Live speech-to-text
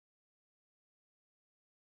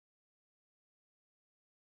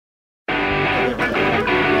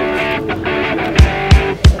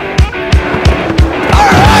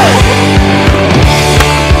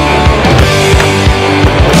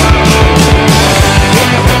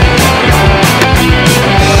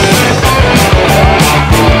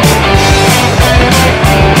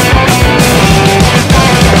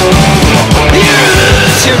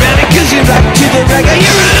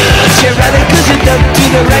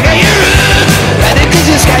reggae roots. Radicals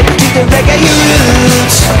escape to the reggae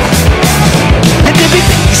roots. Let there be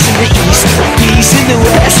peace in the east, peace in the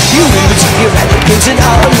west. You roots, you radicals and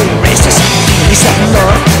all the rest. Is peace up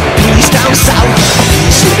north, peace down south,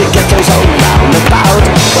 peace in the ghettos all round about.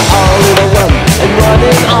 We're all in a one and one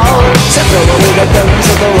in all. So throw away the guns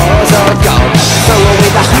and the wars are gone. Throw away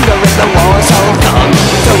the hunger and the wars all gone.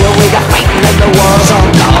 Throw away the fighting and the wars all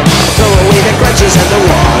gone. Throw away the grudges and the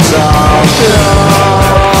wars all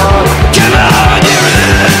gone. Come on, you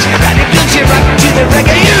roots, you radicals, you rock to the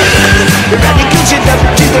reggae roots. You radicals, you love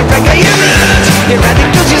to the reggae roots. You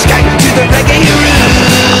radicals, you skank to the reggae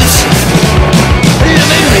roots.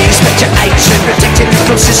 Love and respect your nation, protecting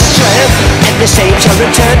your sister. And the same shall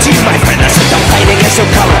return to you, my friend. I said don't fight against no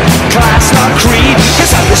color, class, nor creed.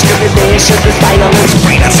 Cause all discrimination is violence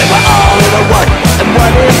breed. I said we're all in a one, and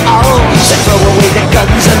one in all. So throw away the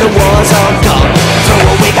guns and the wars all gone. Throw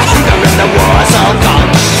away the hunger and the wars all gone.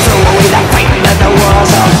 Throw away the fighting and the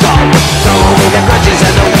wars all gone. Throw away the grudges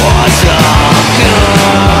and the wars all gone.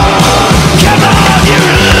 Come on, you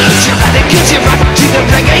roots, you radicals, you rock to the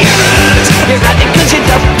reggae roots. You radicals, you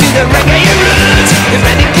love to the reggae roots. You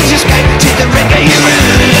radicals, you skank to the reggae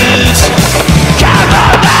roots. Come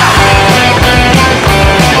on now.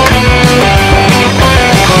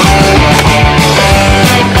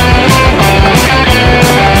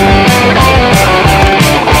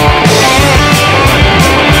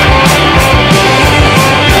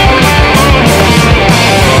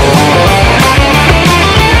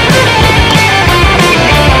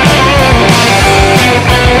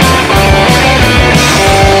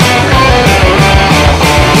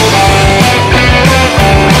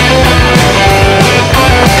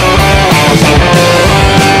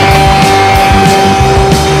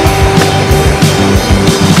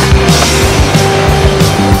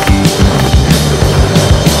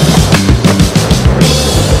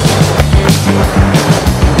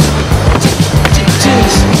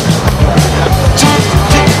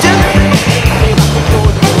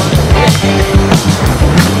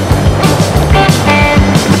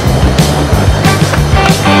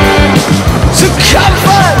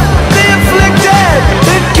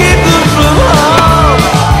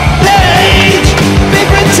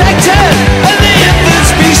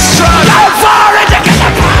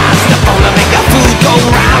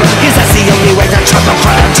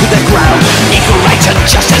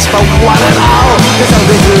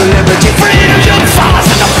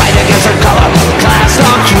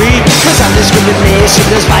 Discrimination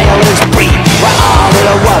is violence breed. We're all in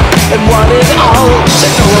a one and one in all. So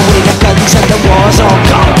throw away the